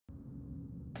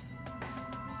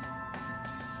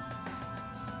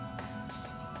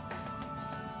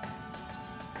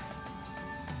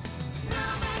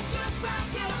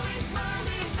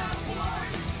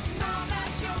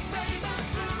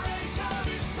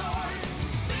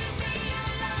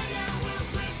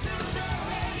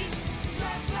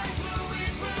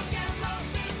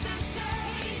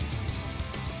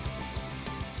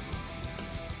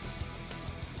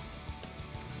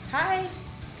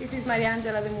is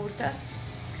Mariangela de Murtas.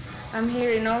 I'm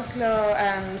here in Oslo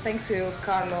thanks to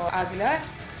Carlo Aguilar.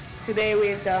 Today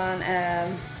we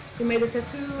made a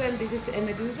tattoo and this is a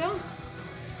medusa.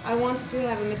 I wanted to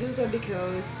have a medusa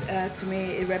because to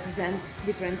me it represents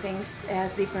different things, it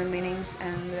has different meanings,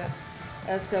 and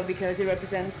also because it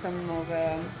represents some of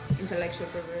intellectual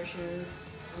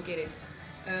perversions. I'm kidding.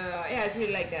 Yeah, it's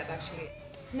really like that actually.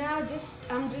 Now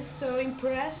I'm just so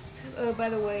impressed by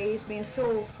the way it's been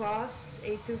so fast.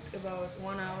 It took about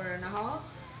 1 hour and a half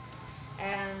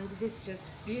and this is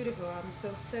just beautiful. I'm so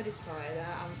satisfied.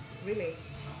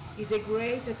 He's a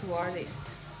great tattoo artist.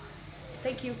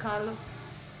 Thank you, Carlos.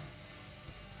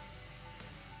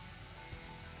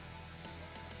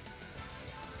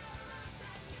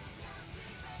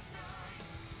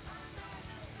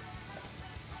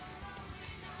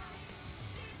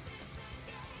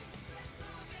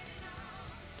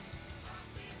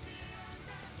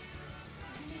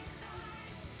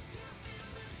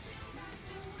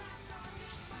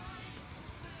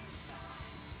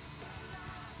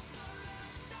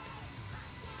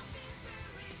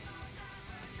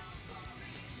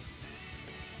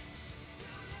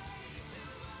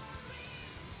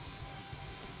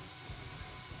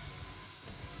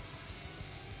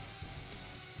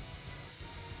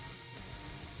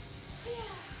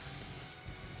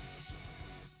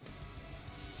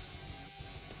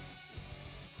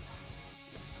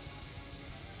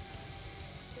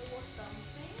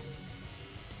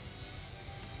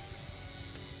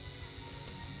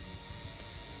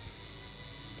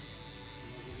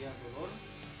 Dolor.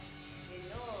 Que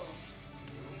no,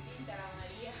 se pinta la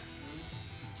María.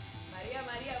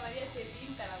 María se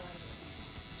pinta la María.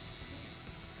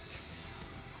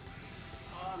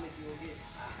 Ah, me equivoqué.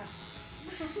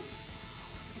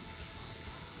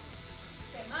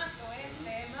 Te mato,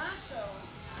 te mato.